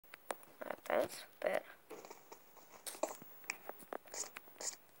Gata, sper.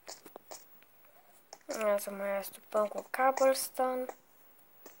 O să mai astupăm cu cobblestone.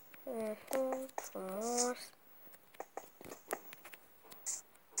 Frumos.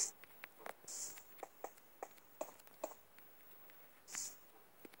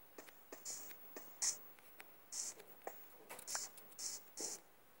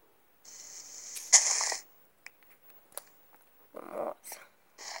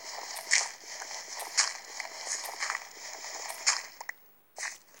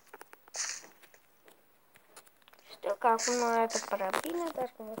 Știu că acum nu arată prea bine,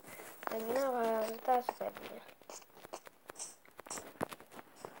 dar cum termina va arăta super bine.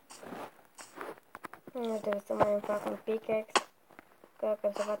 Nu trebuie să mai îmi fac un pickaxe. Cred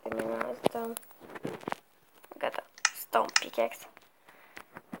că se va termina asta. Gata, stone pickaxe.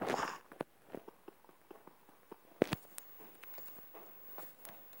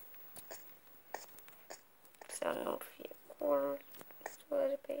 Să nu fie cool.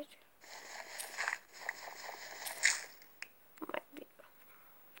 Să pe aici. Mai bine.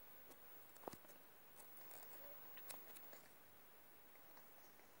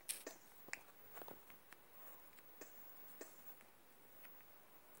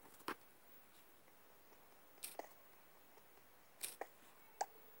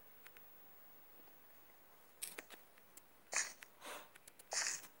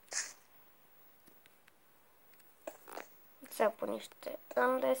 Să pun niște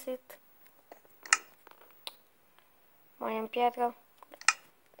îndesit. Mai în piatră.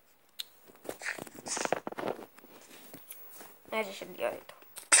 Merge și dioritul.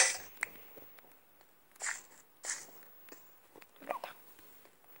 Gata.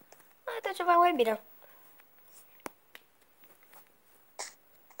 Arată ceva mai bine.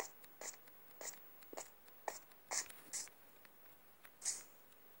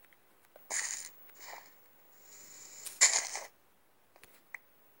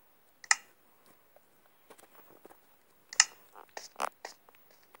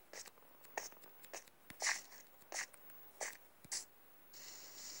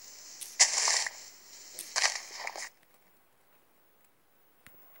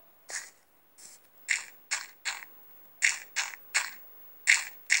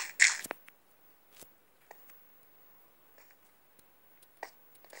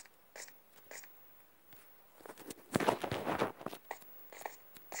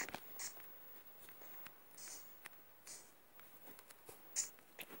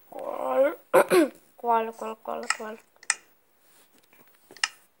 Coal.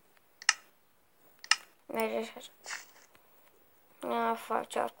 Merge și așa. Ia, fac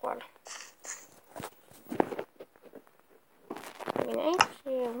charcoal. Bine aici și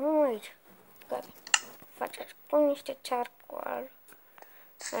nu aici. Gata. Face. Pun niște charcoal.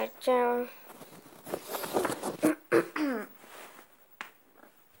 Mergem.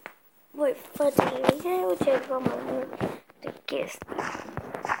 Voi face eu ceva mai mult de chestii.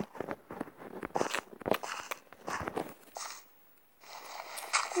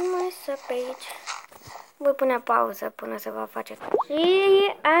 Mai să pe aici. Voi pune pauză până se va face.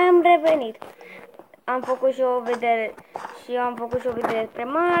 Și am revenit. Am făcut și o vedere spre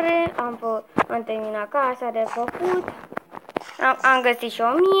mare. Am terminat casa de făcut. Am găsit și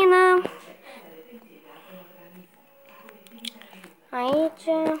o mină. Aici.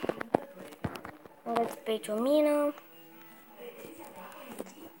 Am găsit pe aici o mină.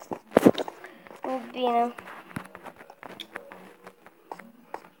 Bine.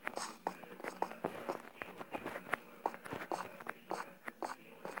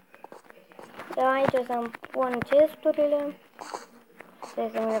 De aici o să-mi pun chesturile.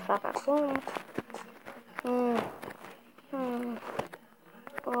 Trebuie să mi le fac acum.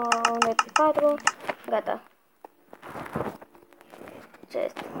 Unde pe 4. Gata.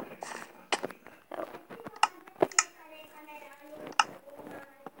 Chest.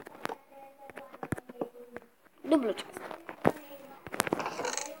 Dublu chest.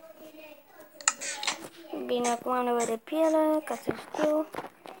 Bine, acum am nevoie de piele, ca să știu.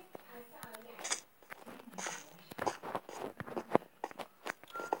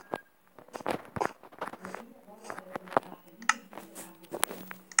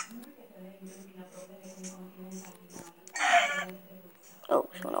 Oh,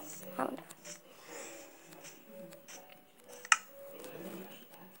 și un ou.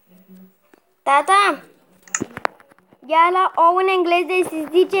 Tata! Ia la ou în engleză se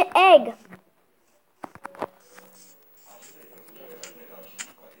zice egg.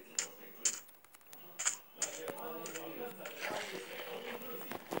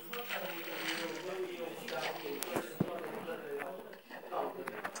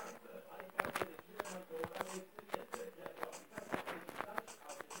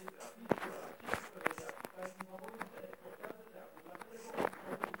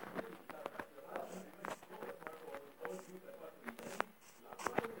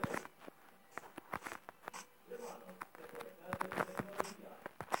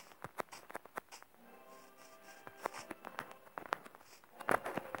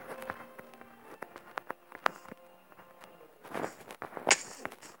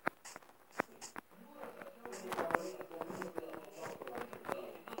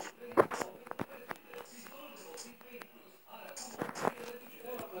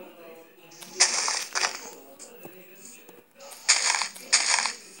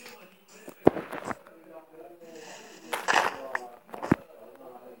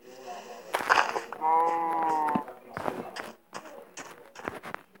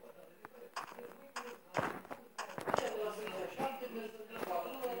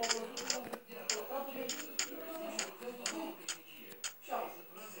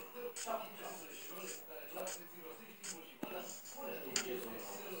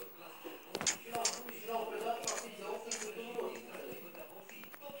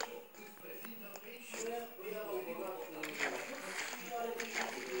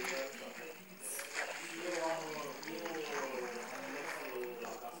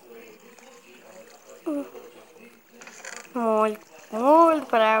 mult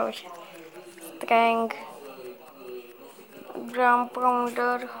prea ușor. Strang. Ground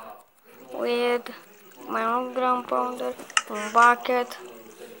pounder. With. Mai mult ground pounder. Un bucket.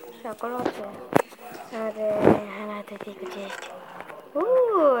 Și acolo ce? Arată cu ce ești.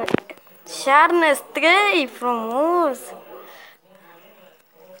 Sharpness 3, frumos!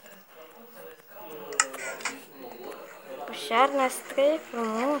 Sharpness 3,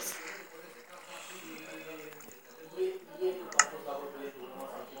 frumos!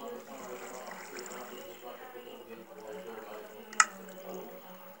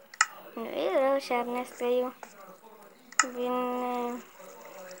 Nu e rău Sharpness 3-ul. Bine...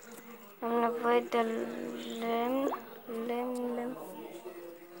 Am nevoie de lemn.